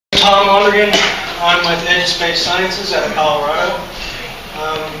Tom Lonergan. I'm with Edge Space Sciences out of Colorado.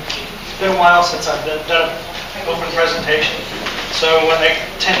 It's been a while since I've done an open presentation, so I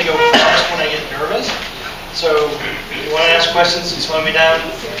tend to go fast when I get nervous. So if you want to ask questions, slow me down,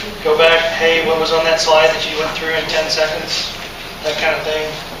 go back, hey, what was on that slide that you went through in 10 seconds, that kind of thing.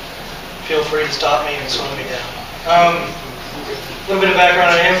 Feel free to stop me and slow me down. A little bit of background,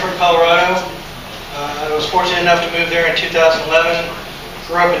 I am from Colorado. I was fortunate enough to move there in 2011,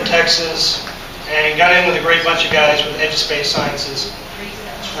 grew up in Texas, and got in with a great bunch of guys with Edge Space Sciences.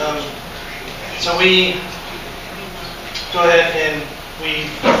 So we go ahead and we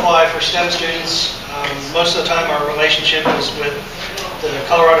apply for STEM students. Most of the time our relationship is with the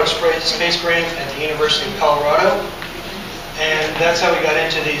Colorado Space Grant at the University of Colorado. And that's how we got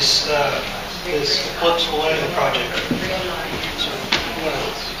into this Eclipse ballooning project. So, you want to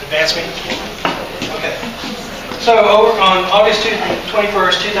advance me? Okay. So over on August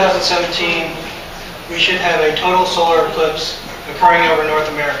 21st, 2017, we should have a total solar eclipse occurring over North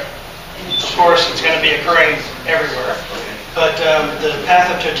America. Of course, it's going to be occurring everywhere, but the path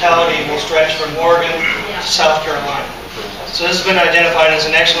of totality will stretch from Oregon to South Carolina. So this has been identified as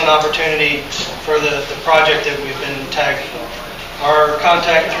an excellent opportunity for the project that we've been tagging. Our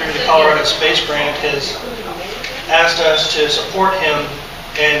contact through the Colorado Space Grant has asked us to support him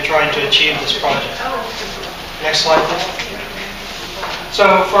in trying to achieve this project. Next slide, please. So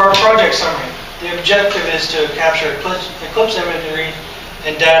for our project summary, the objective is to capture eclipse imagery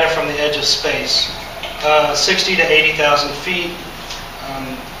and data from the edge of space, 60 to 80,000 feet.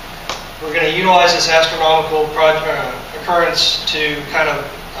 We're going to utilize this astronomical occurrence to kind of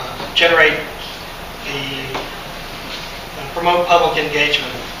generate promote public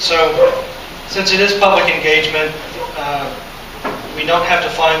engagement. So since it is public engagement, we don't have to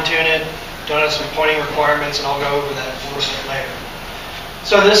fine-tune it, don't have some pointing requirements, and I'll go over that a little bit later.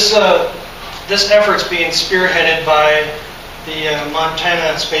 So this effort's being spearheaded by the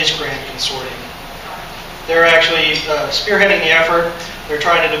Montana Space Grant Consortium. They're actually spearheading the effort. They're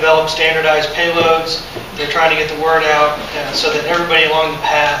trying to develop standardized payloads. They're trying to get the word out so that everybody along the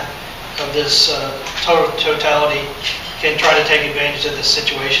path of this totality can try to take advantage of this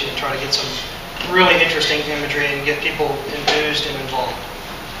situation and try to get some really interesting imagery and get people enthused and involved.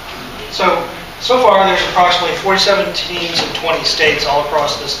 So far there's approximately 47 teams in 20 states all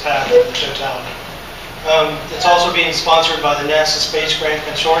across this path of the totality. It's also being sponsored by the NASA Space Grant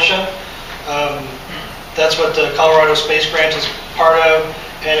Consortium. That's what the Colorado Space Grant is part of,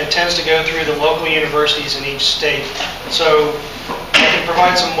 and it tends to go through the local universities in each state. So I can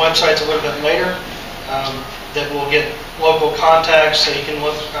provide some websites a little bit later that will get local contacts, so you can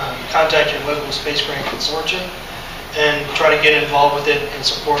contact your local Space Grant Consortium and try to get involved with it and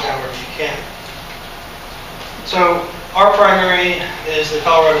support however you can. So our primary is the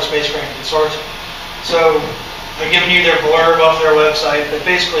Colorado Space Grant Consortium. So I've given you their blurb off their website, but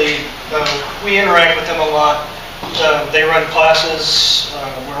basically we interact with them a lot. They run classes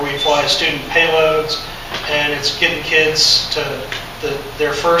where we fly student payloads, and it's getting kids to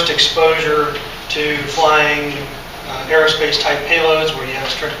their first exposure to flying aerospace type payloads where you have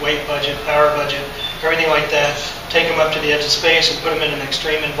a strict weight budget, power budget, everything like that. Take them up to the edge of space and put them in an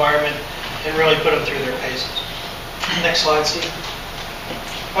extreme environment and really put them through their paces. Next slide, Steve.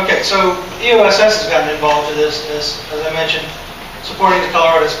 Okay, so EOSS has gotten involved in this, as I mentioned, supporting the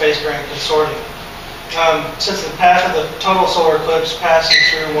Colorado Space Grant Consortium. Since the path of the total solar eclipse passes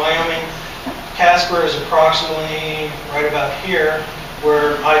through Wyoming, Casper is approximately right about here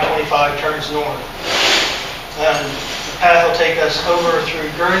where I-25 turns north. And the path will take us over through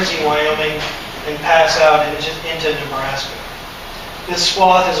Guernsey, Wyoming, and pass out into Nebraska. This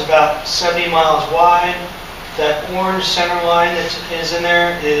swath is about 70 miles wide. That orange center line that is in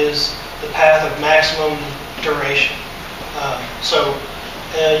there is the path of maximum duration.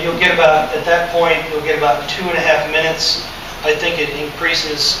 You'll get about, at that point, you'll get about 2.5 minutes. I think it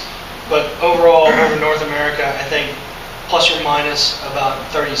increases, but overall over North America, I think plus or minus about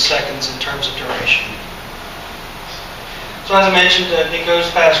 30 seconds in terms of duration. So as I mentioned, it goes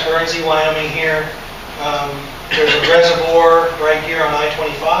past Guernsey, Wyoming here. There's a reservoir right here on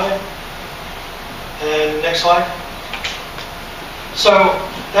I-25. And next slide. So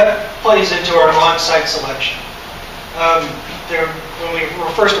that plays into our launch site selection. When we were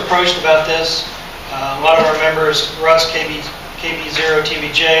first approached about this, a lot of our members, Russ,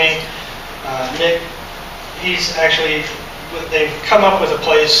 KB0TBJ, Nick, they've come up with a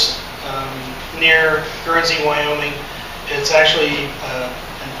place near Guernsey, Wyoming. It's actually an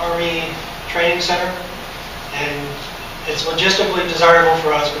Army training center, and it's logistically desirable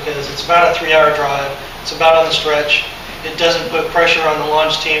for us because it's about a 3-hour drive. It's about on the stretch, it doesn't put pressure on the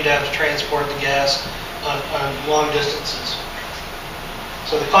launch team to have to transport the gas on long distances.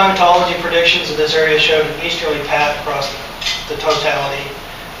 So the climatology predictions of this area showed an easterly path across the totality,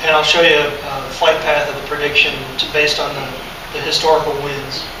 and I'll show you a flight path of the prediction based on the historical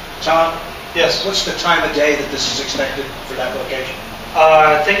winds. Tom? Yes? What's the time of day that this is expected for that location?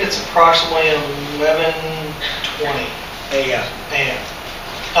 I think it's approximately 11:20 A.M.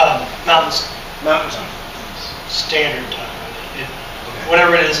 Mountain Mountain time. Standard Time.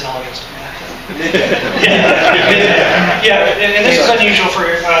 Whatever it is in August. Yeah, and this is unusual for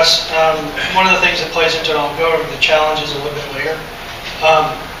us. One of the things that plays into it, I'll go over the challenges a little bit later.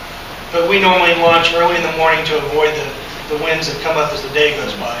 But we normally launch early in the morning to avoid the winds that come up as the day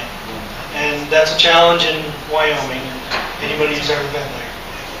goes by. And that's a challenge in Wyoming, anybody who's ever been there.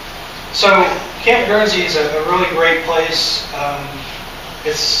 So Camp Guernsey is a really great place.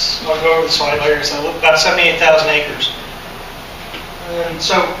 I'll go over the slide later. It's about 78,000 acres. And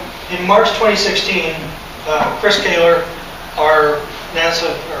so in March 2016, Chris Kaler, our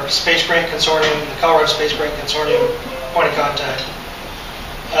NASA or Space Grant Consortium, the Colorado Space Grant Consortium point of contact,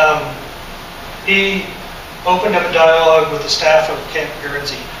 he opened up a dialogue with the staff of Camp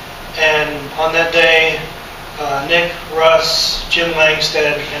Guernsey. And on that day, Nick, Russ, Jim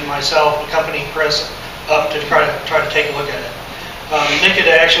Langstead, and myself accompanied Chris up to try to take a look at it. Nick had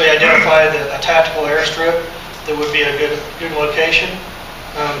actually identified a tactical airstrip that would be a good location.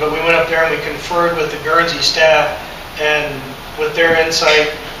 But we went up there and we conferred with the Guernsey staff, and with their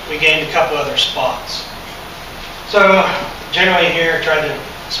insight, we gained a couple other spots. So generally here, trying to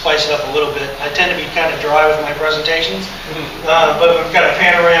spice it up a little bit. I tend to be kind of dry with my presentations, but we've got a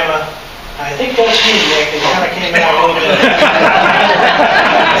panorama. I think that's me, Nick. It kind of came out a little bit.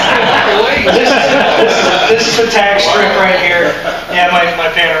 This is the tag strip right here. Yeah, my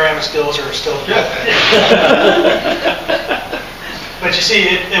panorama skills are still good. But you see,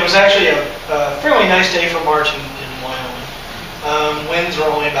 it was actually a fairly nice day for March in Wyoming. Winds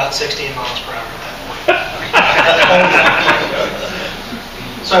were only about 16 miles per hour at that point.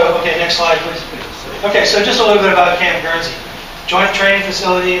 So, okay, next slide, please. Okay, so just a little bit about Camp Guernsey. Joint training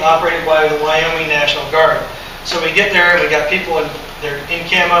facility operated by the Wyoming National Guard. So we get there, we got people they're in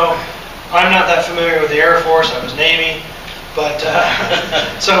camo. I'm not that familiar with the Air Force, I was Navy. But,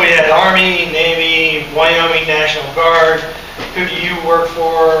 so we had Army, Navy, Wyoming National Guard. Who do you work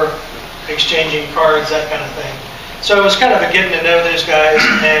for? Exchanging cards, that kind of thing. So it was kind of a getting to know those guys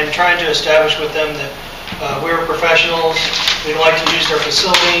and trying to establish with them that we were professionals. We'd like to use their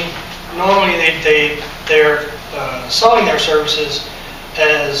facility. Normally they're selling their services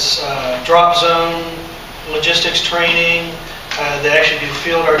as drop zone, logistics training. They actually do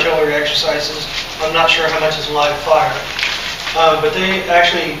field artillery exercises. I'm not sure how much is live fire. But they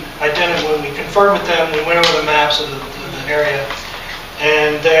actually identified, when we conferred with them, we went over the maps of the area,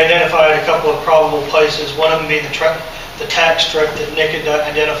 and they identified a couple of probable places, one of them being the tack strip that Nick had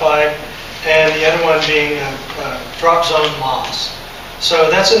identified, and the other one being drop zone Moss.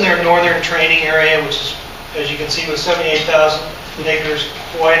 So that's in their northern training area, which is, as you can see, with 78,000 acres,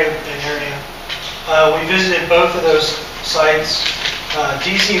 quite an area. We visited both of those sites.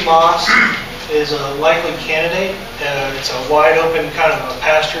 DC Moss is a likely candidate. It's a wide open kind of a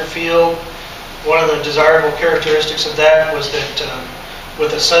pasture field. One of the desirable characteristics of that was that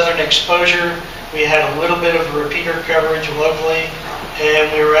with a southern exposure, we had a little bit of repeater coverage locally,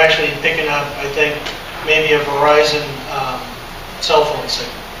 and we were actually picking up, I think, maybe a Verizon cell phone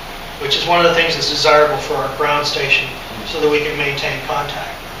signal, which is one of the things that's desirable for our ground station so that we can maintain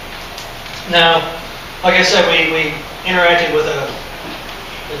contact. Now, like I said, we interacted with a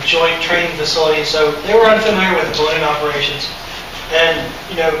joint training facility, so they were unfamiliar with the balloon operations. And,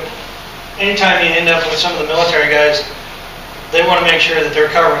 you know, anytime you end up with some of the military guys, they want to make sure that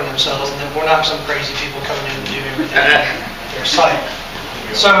they're covering themselves and that we're not some crazy people coming in to do everything at their site.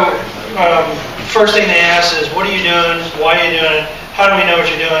 So, first thing they ask is, what are you doing? Why are you doing it? How do we know what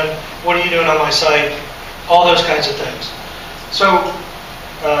you're doing? What are you doing on my site? All those kinds of things. So,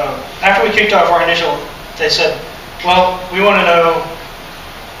 after we kicked off our initial, they said, well, we want to know,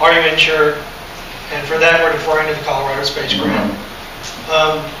 are you insured? And for that, we're deferring to the Colorado Space Grant.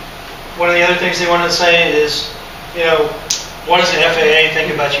 One of the other things they wanted to say is, you know, what does the FAA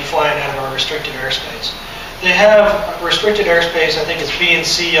think about you flying out of our restricted airspace? They have restricted airspace, I think it's B and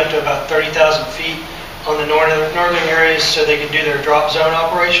C, up to about 30,000 feet on the northern areas so they can do their drop zone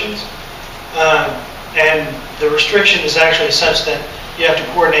operations. And the restriction is actually such that you have to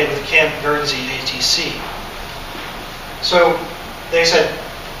coordinate with Camp Guernsey ATC. So they said,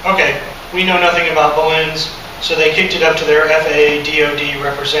 okay, we know nothing about balloons, so they kicked it up to their FAA DOD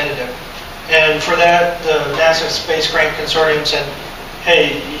representative. And for that, the NASA Space Grant Consortium said,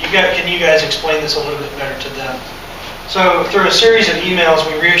 hey, can you guys explain this a little bit better to them? So through a series of emails,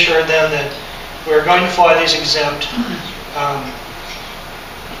 we reassured them that we're going to fly these exempt.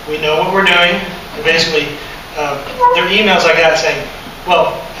 We know what we're doing. And basically, there are emails I got saying,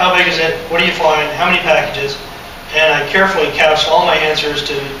 well, how big is it? What are you flying? How many packages? And I carefully couched all my answers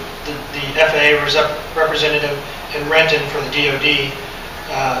to the FAA representative in Renton for the DoD,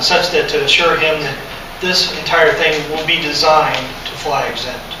 such that to assure him that this entire thing will be designed to fly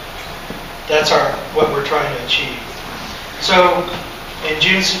exempt. That's what we're trying to achieve. So in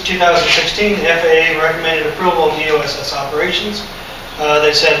June 2016, the FAA recommended approval of EOSS operations.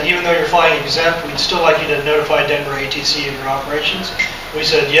 They said, even though you're flying exempt, we'd still like you to notify Denver ATC of your operations. We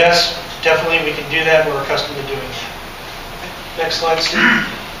said, yes, definitely we can do that. We're accustomed to doing that. Next slide, Steve.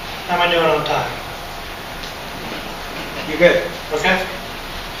 How am I doing on time? You're good. Okay.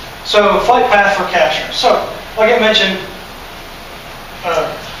 So, flight path for capture. So, like I mentioned,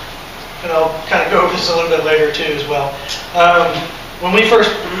 and I'll kind of go over this a little bit later too as well. When we first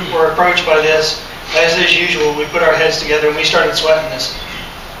were approached by this, as is usual, we put our heads together and we started sweating this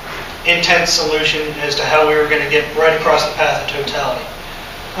intense solution as to how we were going to get right across the path of totality.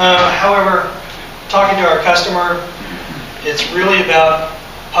 However, talking to our customer, it's really about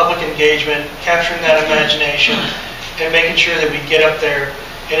public engagement, capturing that imagination, and making sure that we get up there.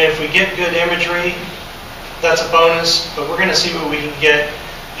 And if we get good imagery, that's a bonus, but we're going to see what we can get,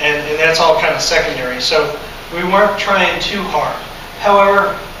 and that's all kind of secondary. So we weren't trying too hard.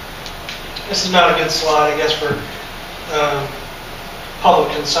 However, this is not a good slide, I guess, for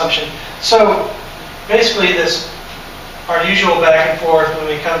public consumption. So basically our usual back and forth when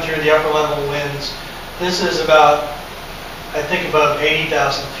we come through the upper level winds, this is about, I think, above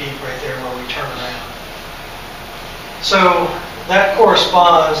 80,000 feet right there where we turn around. So that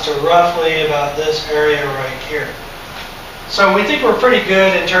corresponds to roughly about this area right here. So we think we're pretty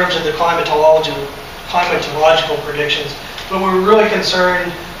good in terms of the climatological predictions, but we're really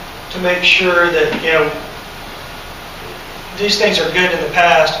concerned to make sure that, these things are good in the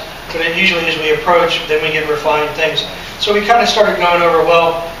past, but usually as we approach, then we get refined things. So we kind of started going over,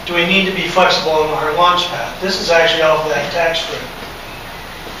 well, do we need to be flexible on our launch path? This is actually off of that tack strip.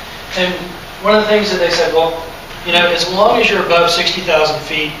 And one of the things that they said, well, as long as you're above 60,000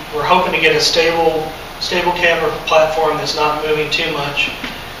 feet, we're hoping to get a stable camera platform that's not moving too much.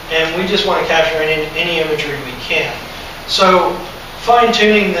 And we just want to capture any imagery we can. So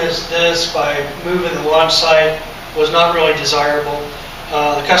fine-tuning this by moving the launch site was not really desirable.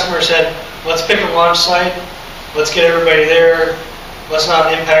 The customer said, let's pick a launch site, let's get everybody there, let's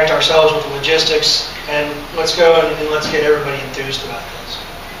not impact ourselves with logistics, and let's go and let's get everybody enthused about this.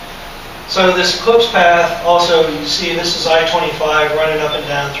 So this Eclipse path, also you see this is I-25 running up and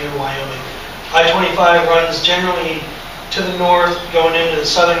down through Wyoming. I-25 runs generally to the north, going into the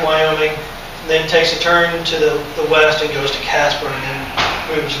southern Wyoming, and then takes a turn to the west and goes to Casper and then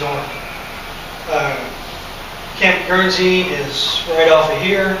moves north. Camp Guernsey is right off of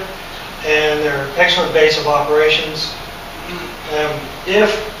here, and they're an excellent base of operations.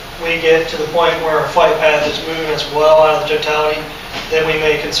 If we get to the point where our flight path is moving us well out of the totality, then we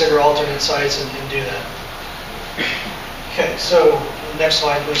may consider alternate sites and do that. Okay, so next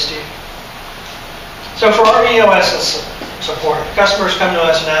slide, please, Steve. So for our EOSS support, customers come to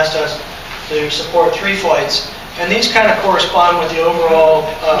us and asked us to support 3 flights. And these kind of correspond with the overall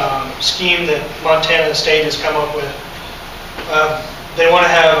scheme that Montana State has come up with. They want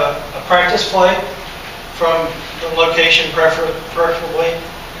to have a practice flight from the location preferably.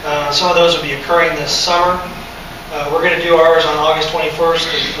 Some of those will be occurring this summer. We're going to do ours on August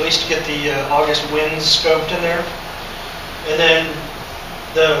 21st, at least to get the August winds scoped in there. And then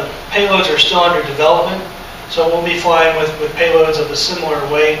the payloads are still under development, so we'll be flying with payloads of a similar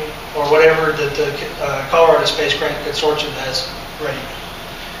weight or whatever that the Colorado Space Grant Consortium has ready.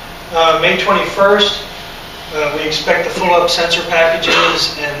 May 21st, we expect the full-up sensor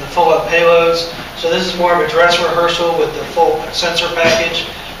packages and the full-up payloads. So this is more of a dress rehearsal with the full sensor package,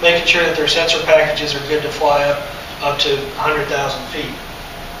 making sure that their sensor packages are good to fly up to 100,000 feet.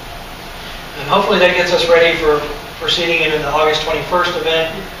 And hopefully that gets us ready for proceeding into the August 21st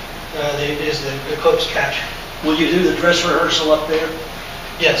event, is the Eclipse capture. Will you do the dress rehearsal up there?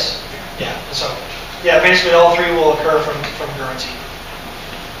 Yes. Yeah. So, yeah, basically all 3 will occur from Guernsey.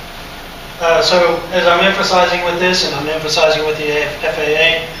 So, as I'm emphasizing with this, and I'm emphasizing with the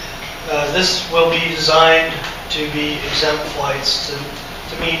FAA, this will be designed to be exempt flights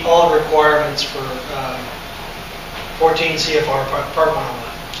to meet all the requirements for 14 CFR Part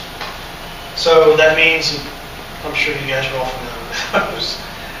 101. So that means, I'm sure you guys are all familiar with those.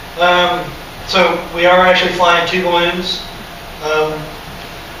 So we are actually flying 2 balloons.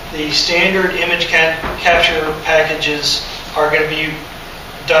 The standard image capture packages are going to be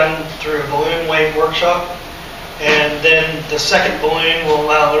done through a balloon weight workshop. And then the second balloon will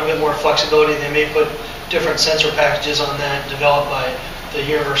allow a little bit more flexibility. They may put different sensor packages on that developed by the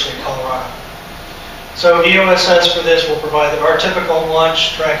University of Colorado. So EOSS for this will provide our typical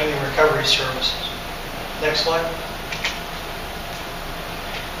launch, tracking, and recovery services. Next slide.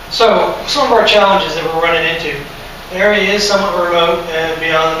 So some of our challenges that we're running into. The area is somewhat remote and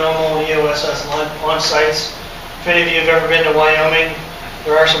beyond the normal EOSS launch sites. If any of you have ever been to Wyoming,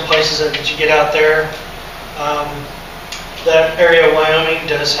 there are some places that you get out there. That area of Wyoming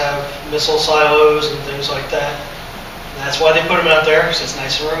does have missile silos and things like that. That's why they put them out there, because it's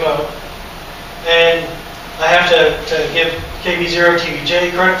nice and remote. And I have to give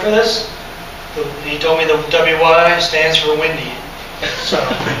KB0TVJ credit for this. He told me the WY stands for windy. So,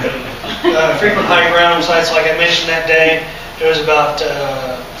 frequent high ground sites, like I mentioned that day, it was about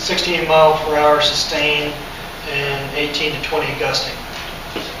 16 miles per hour sustained and 18 to 20 gusting,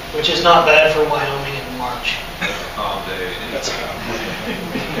 which is not bad for Wyoming in March. All day. That's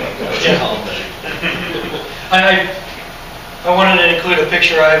Yeah. All day. I wanted to include a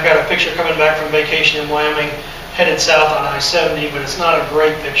picture. I've got a picture coming back from vacation in Wyoming, headed south on I-70, but it's not a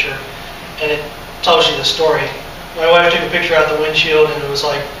great picture, and it tells you the story. My wife took a picture out the windshield, and it was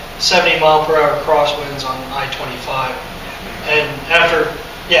like 70 mile per hour crosswinds on I-25. And after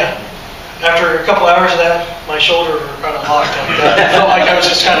a couple hours of that, my shoulders were kind of locked like that. I felt like I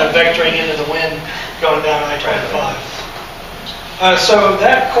was just kind of vectoring into the wind going down I-25. So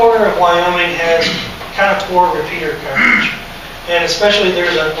that corner of Wyoming has kind of poor repeater coverage. And especially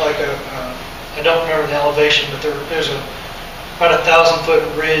there's I don't remember the elevation, but there's about a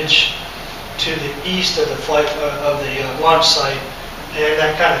 1,000-foot ridge to the east of the launch site, and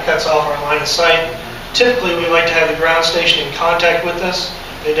that kind of cuts off our line of sight. Typically, we like to have the ground station in contact with us.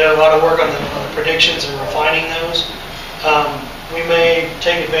 They did a lot of work on the predictions and refining those. We may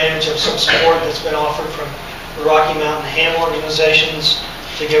take advantage of some support that's been offered from the Rocky Mountain Ham organizations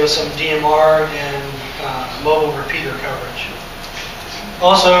to give us some DMR and mobile repeater coverage.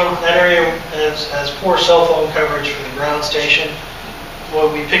 Also, that area has poor cell phone coverage for the ground station.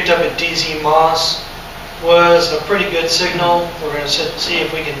 What we picked up at DZ Moss was a pretty good signal. We're going to see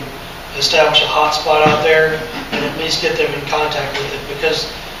if we can establish a hotspot out there and at least get them in contact with it, because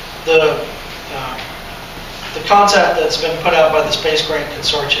the concept that's been put out by the Space Grant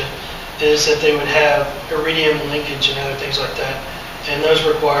Consortium is that they would have iridium linkage and other things like that, and those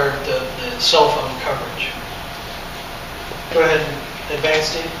require the cell phone coverage. Go ahead and advance,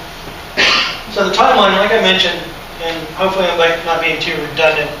 Steve. So the timeline, like I mentioned, and hopefully I'm not being too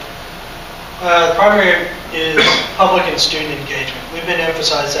redundant, the primary is public and student engagement. We've been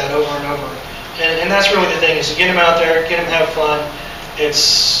emphasizing that over and over. And that's really the thing, is to get them out there, get them to have fun.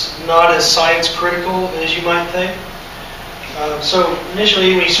 It's not as science critical as you might think. So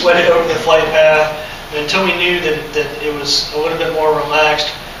initially we sweated over the flight path, and until we knew that it was a little bit more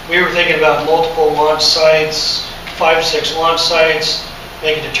relaxed. We were thinking about multiple launch sites, 5 to 6 launch sites,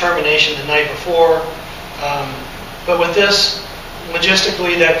 make a determination the night before. But with this,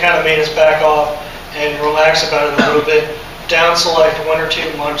 logistically, that kind of made us back off and relax about it a little bit, down select 1 or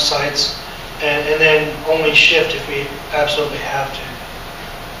 2 launch sites, and then only shift if we absolutely have to.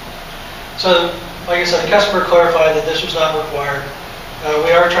 So, like I said, the customer clarified that this was not required.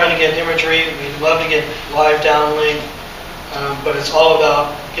 We are trying to get imagery. We'd love to get live downlink, but it's all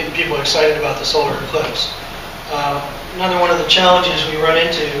about getting people excited about the solar eclipse. Another one of the challenges we run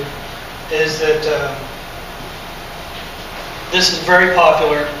into is that this is very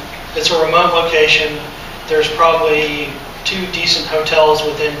popular. It's a remote location. There's probably 2 decent hotels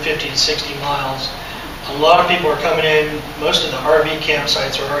within 50 to 60 miles. A lot of people are coming in. Most of the RV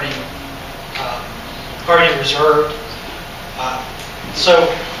campsites are already reserved. So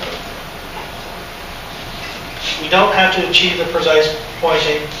we don't have to achieve the precise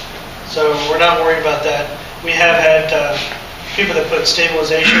pointing, so we're not worried about that. We have had people that put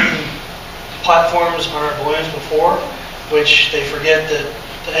stabilization platforms on our balloons before, which they forget that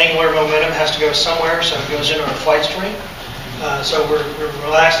the angular momentum has to go somewhere, so it goes into our flight stream. So we're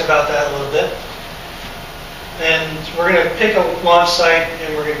relaxed about that a little bit. And we're going to pick a launch site,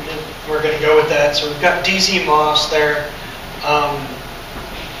 and we're going to go with that. So we've got DZ Moss there.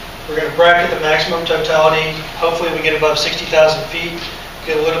 We're going to bracket the maximum totality. Hopefully we get above 60,000 feet,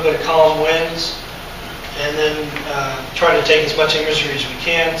 get a little bit of calm winds, and then try to take as much imagery as we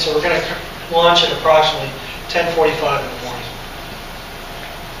can. So we're going to launch at approximately 10:45 in the morning.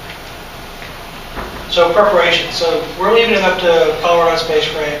 So preparation. So we're leaving it up to Colorado Space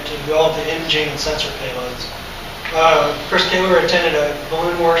Grant to develop the imaging and sensor payloads. Chris Kaler attended a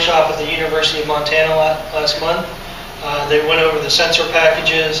balloon workshop at the University of Montana last month. They went over the sensor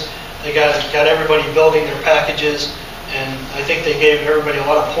packages. They got everybody building their packages, and I think they gave everybody a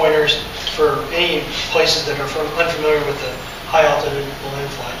lot of pointers for any places that are unfamiliar with the high altitude balloon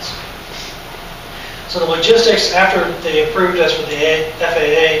flights. So the logistics, after they approved us with the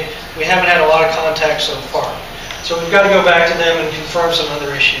FAA, we haven't had a lot of contact so far. So we've got to go back to them and confirm some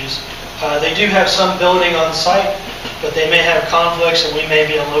other issues. They do have some building on site, but they may have conflicts and we may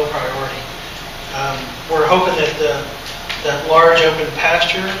be a low priority. We're hoping that that large open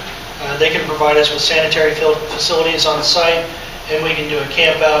pasture, they can provide us with sanitary facilities on site, and we can do a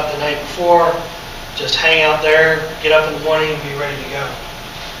camp out the night before, just hang out there, get up in the morning and be ready to go.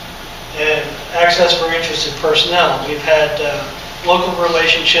 And access for interested personnel. We've had local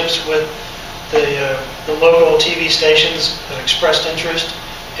relationships with the local TV stations that expressed interest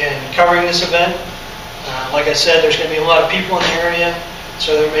in covering this event. Like I said, there's going to be a lot of people in the area,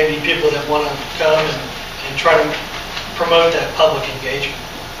 so there may be people that want to come and try to promote that public engagement.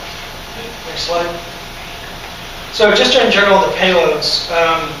 Next slide. So just in general, the payloads.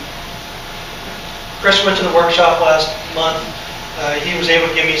 Chris went to the workshop last month. He was able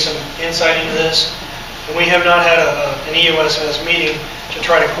to give me some insight into this. And we have not had an EOSS meeting to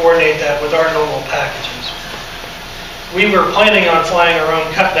try to coordinate that with our normal packages. We were planning on flying our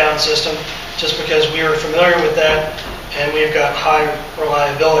own cut-down system just because we were familiar with that and we've got high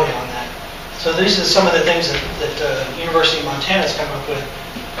reliability on that. So these are some of the things that University of Montana has come up with.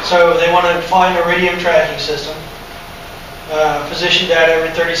 So they want to fly an iridium tracking system, position data every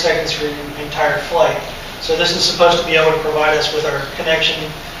 30 seconds for the entire flight. So this is supposed to be able to provide us with our connection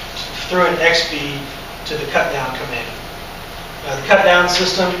through an XB to the cut-down command. The cut-down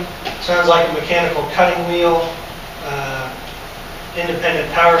system sounds like a mechanical cutting wheel, independent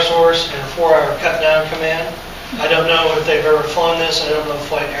power source, and a 4-hour cut-down command. I don't know if they've ever flown this. I don't know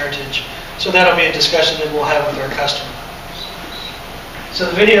Flight Heritage. So that'll be a discussion that we'll have with our customer. So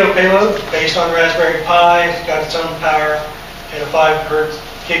the video payload, based on Raspberry Pi, it's got its own power and a 5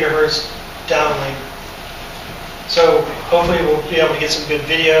 gigahertz downlink. So hopefully we'll be able to get some good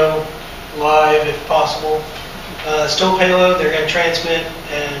video live if possible. Still payload, they're going to transmit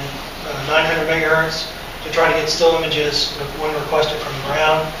in 900 megahertz to try to get still images when requested from the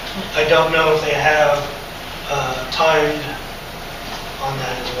ground. I don't know if they have timed on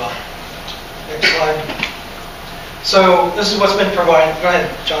that as well. Next slide. So this is what's been provided. Go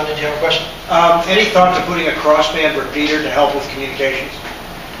ahead, John, did you have a question? Any thought to putting a crossband repeater to help with communications?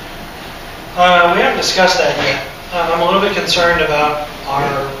 We haven't discussed that yet. I'm a little bit concerned about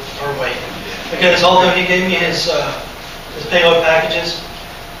our weight. Because although he gave me his payload packages,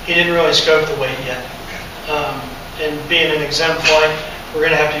 he didn't really scope the weight yet. And being an exempt flight, we're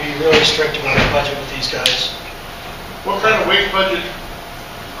going to have to be really strict about the budget with these guys. What kind of weight budget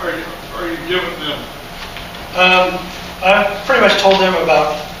are you giving them? I pretty much told them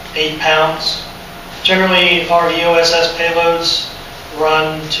about 8 pounds. Generally, our EOSS payloads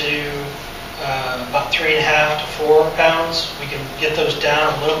run to about 3.5 to 4 pounds. We can get those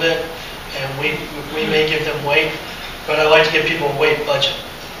down a little bit, and we may give them weight, but I like to give people a weight budget.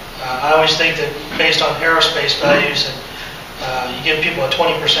 I always think that based on aerospace values, that you give people a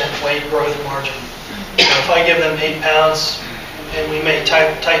 20% weight growth margin. If I give them 8 pounds, and we may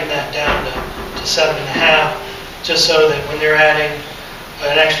tighten that down to 7.5, just so that when they're adding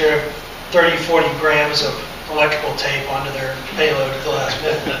an extra 30, 40 grams of electrical tape onto their payload at the last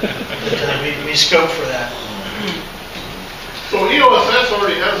minute, that we scope for that. So EOSS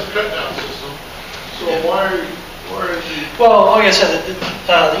already has a cut-down system, so yeah. Why are the... Well, like I said,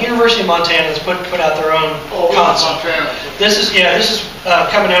 the University of Montana has put out their own concept. This is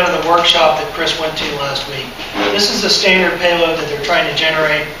coming out of the workshop that Chris went to last week. This is the standard payload that they're trying to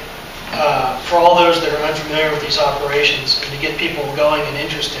generate for all those that are unfamiliar with these operations and to get people going and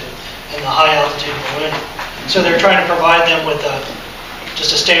interested in the high altitude ballooning. So they're trying to provide them with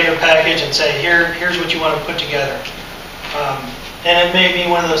just a standard package and say, here's what you want to put together. And it may be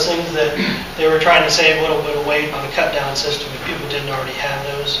one of those things that they were trying to save a little bit of weight on the cut-down system if people didn't already have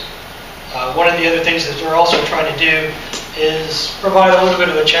those. One of the other things that they're also trying to do is provide a little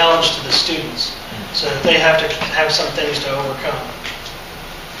bit of a challenge to the students so that they have to have some things to overcome.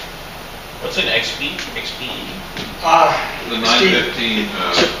 What's an XP? The 915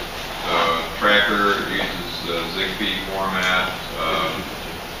 tracker uses Zigbee format.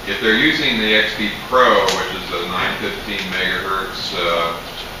 If they're using the XP Pro, which is a 915 megahertz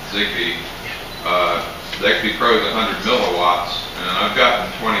Zigbee, the XP Pro is 100 milliwatts, and I've gotten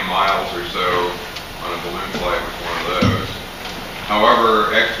 20 miles or so on a balloon flight with one of those.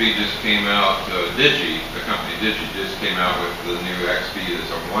 However, XB just came out, the company Digi just came out with the new XB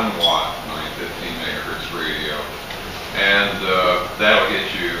that's a 1 watt 915 megahertz radio. And that'll get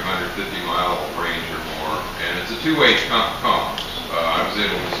you 150 mile range or more. And it's a two-way comms. I was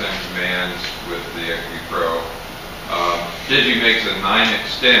able to send commands with the XB Pro. Digi makes a 9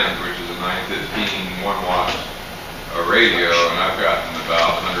 Extend, which is a 915 1 watt radio, and I've gotten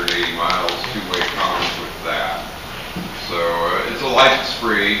about 180 miles two-way comms with that. So it's a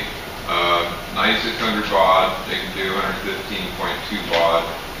license-free, 9600 baud. They can do 115.2 baud,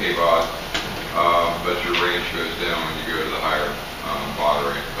 kbaud, but your range goes down when you go to the higher baud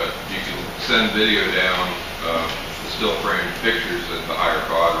rate. But you can send video down, still frame pictures at the higher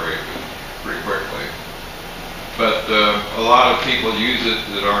baud rate pretty quickly. But a lot of people use it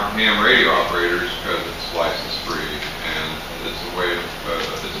that aren't ham radio operators because it's license-free, and it's a way of,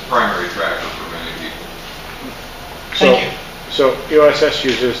 it's a primary tracker for many people. Thank you. So EOSS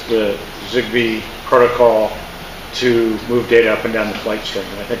uses the Zigbee protocol to move data up and down the flight string,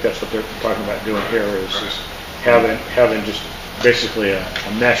 and I think that's what they're talking about doing here is having just basically a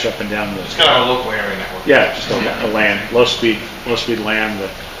mesh up and down the. It's kind of a local area network. Yeah, just a LAN, low speed LAN. The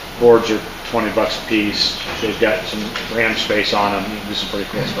boards are $20 a piece. They've got some RAM space on them. You can do some pretty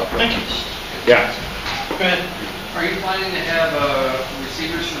cool stuff. Thank you. Yeah. Go ahead. Are you planning to have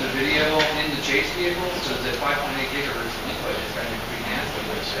receivers for the video in the chase vehicles? Because at 5.8 gigahertz, it's going to be pretty nasty.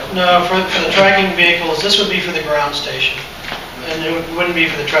 No, for the tracking vehicles, this would be for the ground station, and it wouldn't be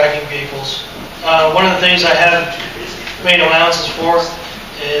for the tracking vehicles. One of the things I have made allowances for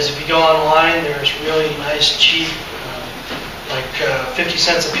is if you go online, there's really nice, cheap, like 50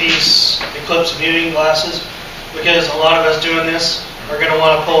 cents a piece Eclipse viewing glasses, because a lot of us doing this are going to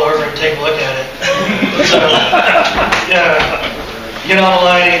want to pull over and take a look at it. So, yeah, get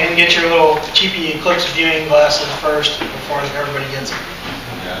online and get your little cheapy Eclipse viewing glasses first before everybody gets them.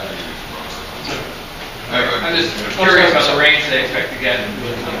 I'm just curious about the range they expect to get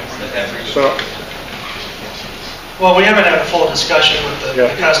at that range. So. Well, we haven't had a full discussion with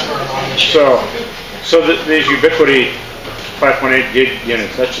the customer on this yet. So these Ubiquiti 5.8 gig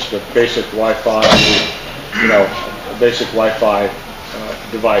units, that's just a basic Wi-Fi, a basic Wi-Fi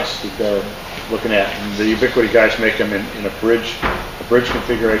device that they're looking at. And the Ubiquiti guys make them in a bridge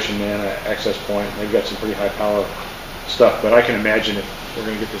configuration and an access point. They've got some pretty high power stuff, but I can imagine if we're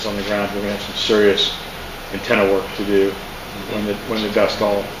going to get this on the ground, we're going to have some serious antenna work to do when the dust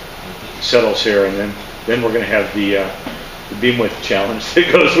all settles here, and then we're going to have the beam width challenge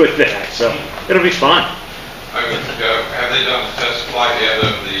that goes with that. So it'll be fun. Have they done a test flight yet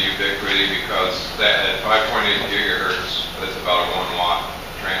of the Ubiquiti? Because that at 5.8 gigahertz, that's about a 1 watt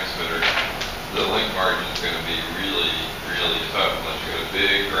transmitter. The link margin is going to be really, really tough unless you get a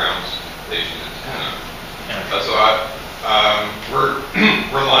big ground station antenna. So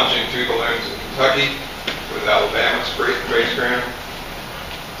we're launching 2 balloons in Kentucky with Alabama Space Ground,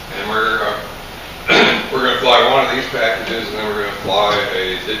 and we're going to fly one of these packages, and then we're going to fly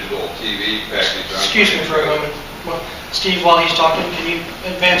a digital TV package. Excuse me for a moment. Well, Steve, while he's talking, can you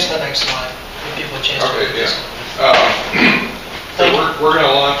advance the next slide? Give people a chance to Okay, yeah. So we're going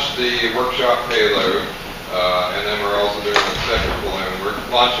to launch the workshop payload, and then we're also doing a second balloon. We're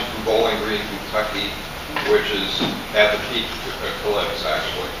launching from Bowling Green, Kentucky, which is at the peak Eclipse,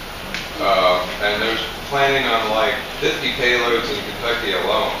 actually. And there's planning on like 50 payloads in Kentucky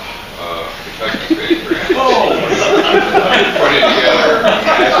alone. Kentucky Space Ground. Putting together a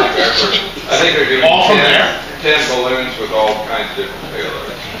massive effort. I think they're doing 10 balloons with all kinds of different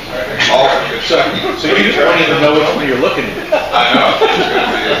payloads. All from Kentucky. So you don't even know which one you're looking at. I know. It's going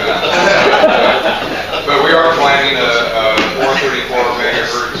to be but we are planning a 434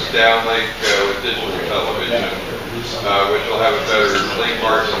 megahertz downlink with digital television, which will have a better link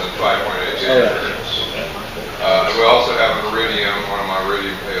margin than 5.8 gigahertz. We also have a Iridium, one of my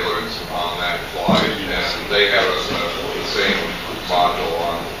Iridium payloads on that flight, and they have the same module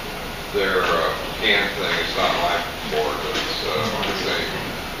on their CAN thing. It's not my board, but it's the same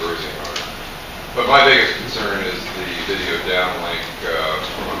Iridium motor. But my biggest concern is the video downlink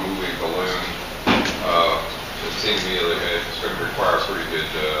from a moving balloon. It seems to me that it's going to require a pretty good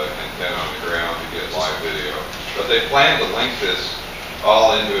antenna on the ground to get live video. But they plan to link this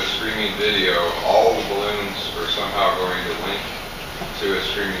all into a streaming video. All the balloons are somehow going to link to a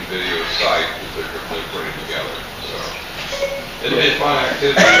streaming video site that they're putting together. So it'll be a fun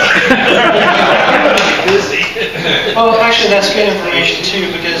activity. Well, actually, that's good information too,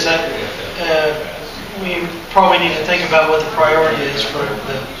 because that we probably need to think about what the priority is for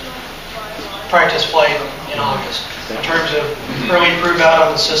the practice flight in August in terms of early prove out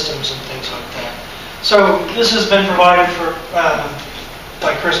on the systems and things like that. So this has been provided for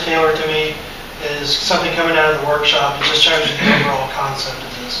by Chris Taylor to me, is something coming out of the workshop. It just shows you the overall concept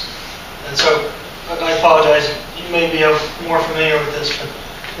of this. And so I apologize, you may be more familiar with this, but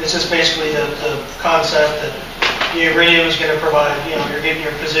it's just basically the concept that the iridium is going to provide, you're getting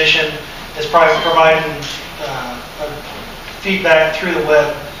your position, it's probably providing feedback through the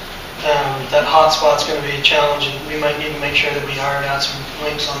web. That hotspot's going to be a challenge, and we might need to make sure that we iron out some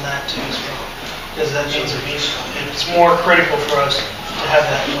links on that too as well, because that means it's more critical for us to have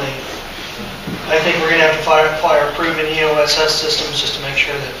that link. I think we're going to have to fly our proven EOSS systems just to make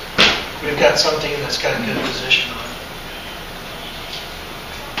sure that we've got something that's got a good position on it.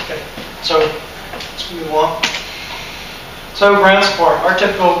 Okay, so let's move on. So ground support, our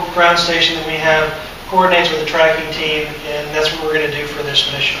typical ground station that we have coordinates with the tracking team, and that's what we're going to do for this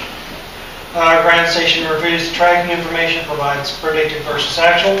mission. Our ground station reviews the tracking information, provides predicted versus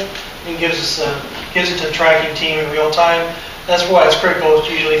actual, and gives it to the tracking team in real time. That's why it's critical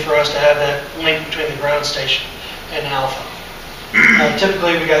usually for us to have that link between the ground station and Alpha.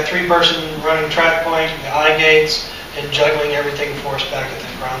 Typically, we got 3-person running track point, the eye gates, and juggling everything for us back at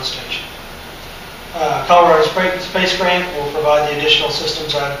the ground station. Colorado Space Grant will provide the additional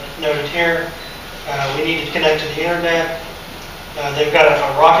systems I've noted here. We need to connect to the internet. They've got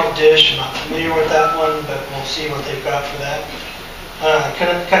a rocket dish. I'm not familiar with that one, but we'll see what they've got for that.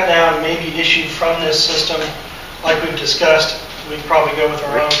 Cut down may be issued from this system. Like we've discussed, we'd probably go with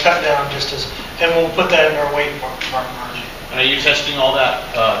our own cut down and we'll put that in our weight margin. Are you testing all that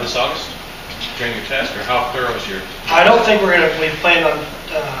this August during your test, or how thorough is your? I don't think we planned on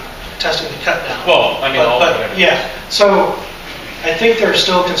testing the cut down. Well, I mean, but yeah. So I think they're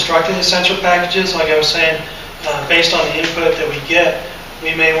still constructing the sensor packages. Like I was saying, based on the input that we get,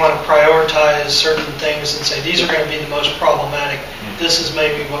 we may want to prioritize certain things and say these are going to be the most problematic. This is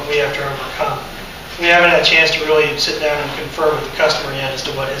maybe what we have to overcome. We haven't had a chance to really sit down and confer with the customer yet as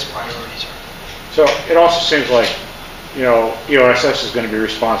to what his priorities are. So it also seems like, EOSS is going to be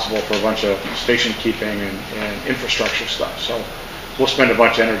responsible for a bunch of station keeping and infrastructure stuff. So we'll spend a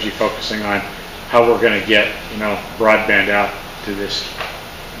bunch of energy focusing on how we're going to get, broadband out to this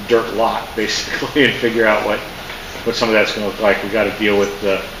dirt lot, basically, and figure out what some of that's going to look like. We got to deal with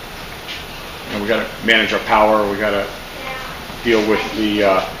we got to manage our power. We got to deal with the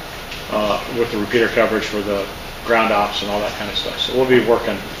repeater coverage for the ground ops and all that kind of stuff. So we'll be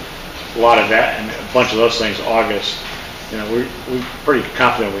working a lot of that and a bunch of those things August. We're pretty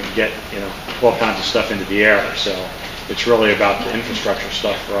confident we can get 12 pounds of stuff into the air. So it's really about the infrastructure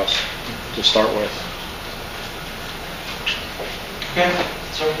stuff for us to start with. Okay,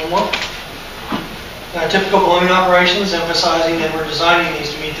 so one more. Typical balloon operations, emphasizing that we're designing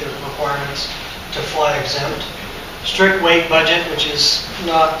these to meet the requirements to fly exempt. Strict weight budget, which is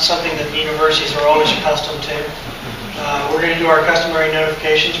not something that universities are always accustomed to. We're going to do our customary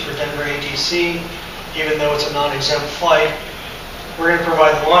notifications for Denver ATC, even though it's a non-exempt flight. We're going to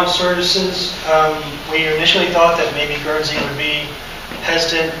provide the launch services. We initially thought that maybe Guernsey would be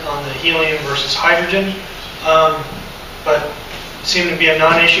hesitant on the helium versus hydrogen, but it seemed to be a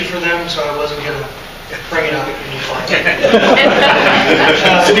non-issue for them, so I wasn't going to bring it up when you find it.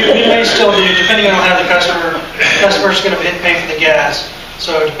 We may still do, depending on how the customer's going to pay for the gas.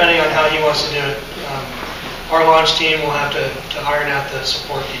 So depending on how he wants to do it, our launch team will have to iron out the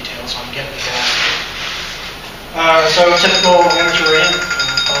support details on getting the gas. So typical amateur rating,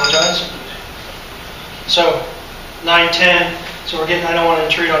 I apologize. So 9:10. So we're getting. I don't want to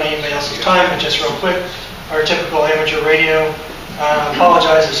intrude on anybody else's time, but just real quick, our typical amateur radio.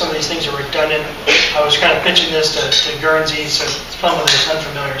 Apologize if some of these things are redundant. I was kind of pitching this to Guernsey, so some of this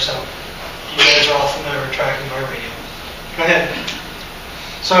unfamiliar, so you guys are all familiar with tracking by radio. Go ahead.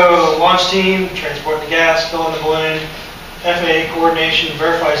 So, launch team, transport the gas, fill in the balloon, FAA coordination,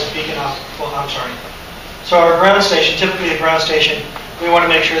 verifies the beacon off. Well, I'm sorry. So our ground station, typically a ground station, we want to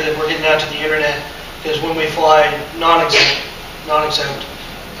make sure that we're getting out to the internet, because when we fly non-exempt,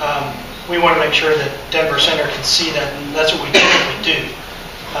 we want to make sure that Denver Center can see that, and that's what we typically do.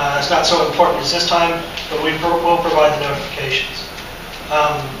 It's not so important as this time, but we will provide the notifications.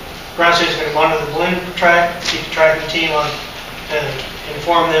 Ground station is going to monitor the balloon track, keep the tracking team on, and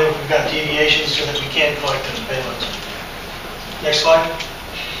inform them if we've got deviations so that we can collect those payloads. Next slide.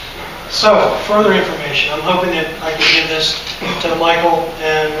 So, further information. I'm hoping that I can give this to Michael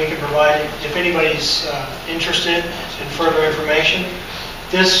and we can provide it if anybody's interested in further information.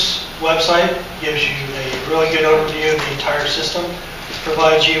 This website gives you a really good overview of the entire system. It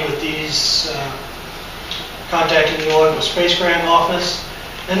provides you with these contacting the local space grant office,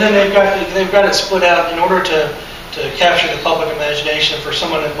 and then they've got it split out in order to capture the public imagination for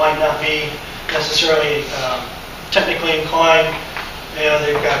someone that might not be necessarily technically inclined. You know,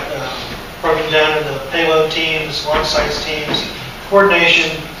 they've got broken down into payload teams, launch sites teams, coordination,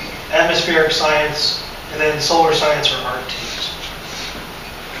 atmospheric science, and then solar science or art teams.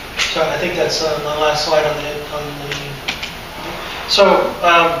 So I think that's the last slide on the. So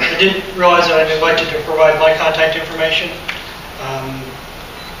I did realize that I'd neglected to provide my contact information.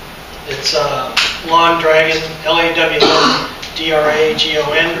 It's Lawn Dragon, LAWNDRAGON,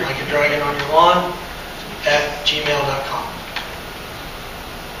 like a dragon on your lawn, @gmail.com.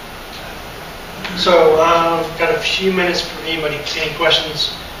 So got a few minutes for anybody, any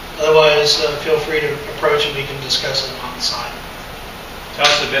questions. Otherwise, feel free to approach and we can discuss it on the side. Tell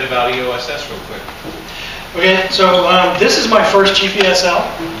us a bit about EOSS real quick. Okay, so this is my first GPSL.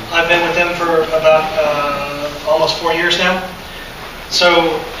 I've been with them for about almost 4 years now.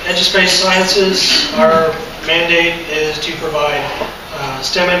 So EduSpace Sciences, our mandate is to provide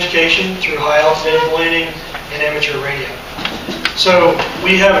STEM education through high altitude landing and amateur radio. So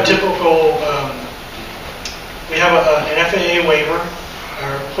we have a typical, we have an FAA waiver.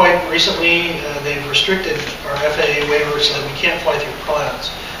 Quite recently, they've restricted our FAA waiver so that we can't fly through clouds,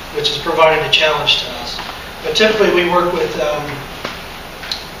 which is providing a challenge to us. But typically we work with,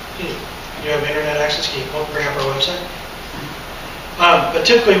 you have internet access, can you bring up our website? But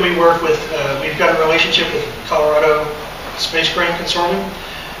typically we work with, we've got a relationship with Colorado Space Grant Consortium.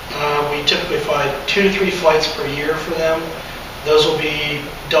 We typically fly 2 to 3 flights per year for them. Those will be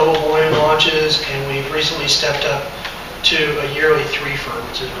double balloon launches, and we've recently stepped up to a yearly 3-fer,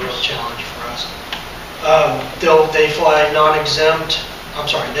 which is a real challenge for us. They fly non-exempt,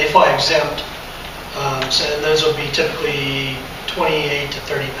 they fly exempt, so those will be typically 28 to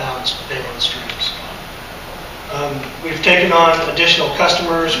 30 pounds payload streams. We've taken on additional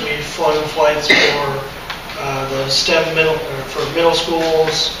customers. We've flown flights for the STEM for middle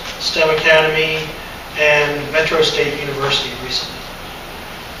schools, STEM Academy, and Metro State University recently.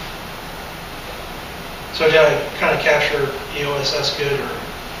 So did I kind of capture EOSS good, or?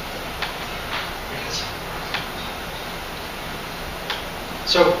 Yes.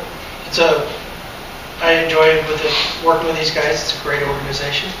 So I enjoy working with these guys. It's a great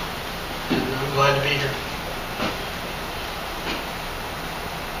organization, and I'm glad to be here.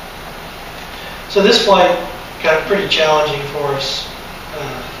 So this flight got pretty challenging for us.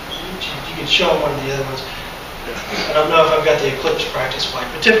 You can show them one of the other ones. I don't know if I've got the Eclipse practice flight,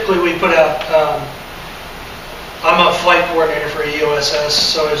 but typically we put out, I'm a flight coordinator for EOSS,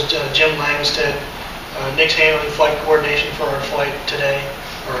 so is Jim Langstead. Nick's handling flight coordination for our flight today,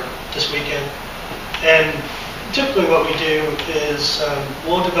 or this weekend. And typically what we do is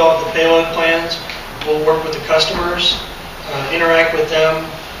we'll develop the payload plans, we'll work with the customers, interact with them.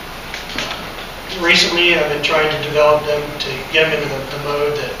 Recently, I've been trying to develop them to get them into the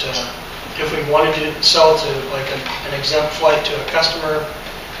mode that if we wanted to sell to like an exempt flight to a customer,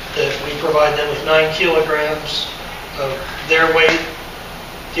 that we provide them with 9 kilograms of their weight,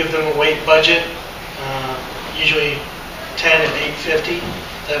 give them a weight budget, usually 10 and 850.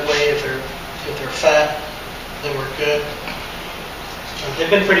 That way, if they're fat, then we're good. They've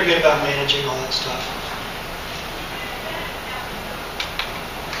been pretty good about managing all that stuff.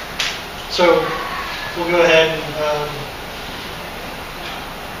 So we'll go ahead and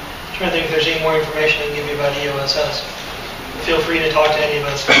try to think if there's any more information I can give you about EOSS. Feel free to talk to any of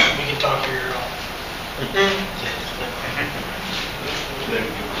us. We can talk to your own.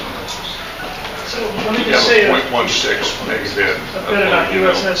 So let me just say a bit about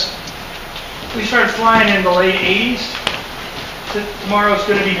EOSS. We started flying in the late 80s. Tomorrow's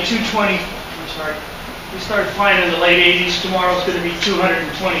going to be 220. I'm sorry. We started flying in the late 80s. Tomorrow's going to be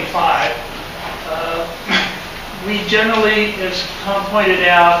 225. We generally, as Tom pointed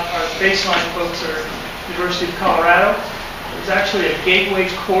out, our baseline folks are University of Colorado. There's actually a gateway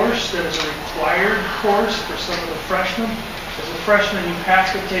course that is a required course for some of the freshmen. As a freshman, you have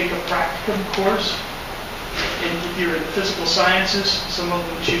to take a practicum course. And if you're in physical sciences, some of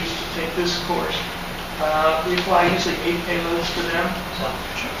them choose to take this course. We fly usually 8 payloads for them.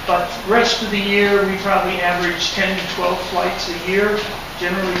 But the rest of the year, we probably average 10 to 12 flights a year.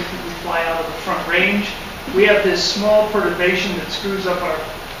 Generally, we fly out of the front range. We have this small perturbation that screws up our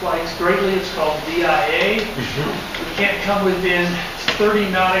flights greatly. It's called DIA. We can't come within 30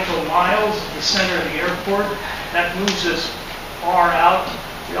 nautical miles of the center of the airport. That moves us far out.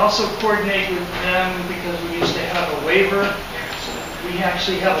 We also coordinate with them because we used to have a waiver. So we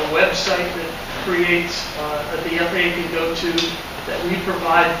actually have a website that creates, that the FAA can go to, that we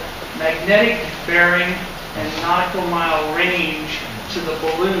provide magnetic bearing and nautical mile range to the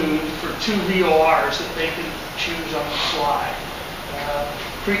balloon for 2 VORs that they can choose on the fly.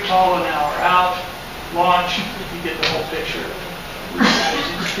 pre-call an hour out, launch, you get the whole picture.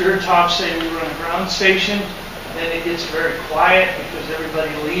 Spirit tops say we run a ground station, then it gets very quiet because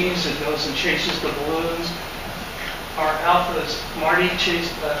everybody leaves and goes and chases the balloons. Our alphas, Marty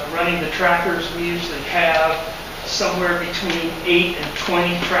running the trackers, we usually have somewhere between 8 and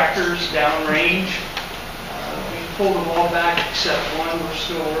 20 trackers downrange. We pulled them all back except one. We're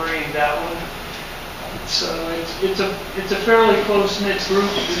still worrying that one. So it's a fairly close-knit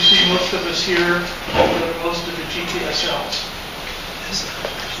group. We see most of us here with most of the GPSLs.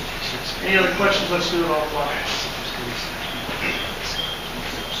 Any other questions? Let's do it offline.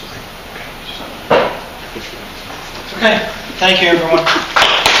 Okay, thank you everyone.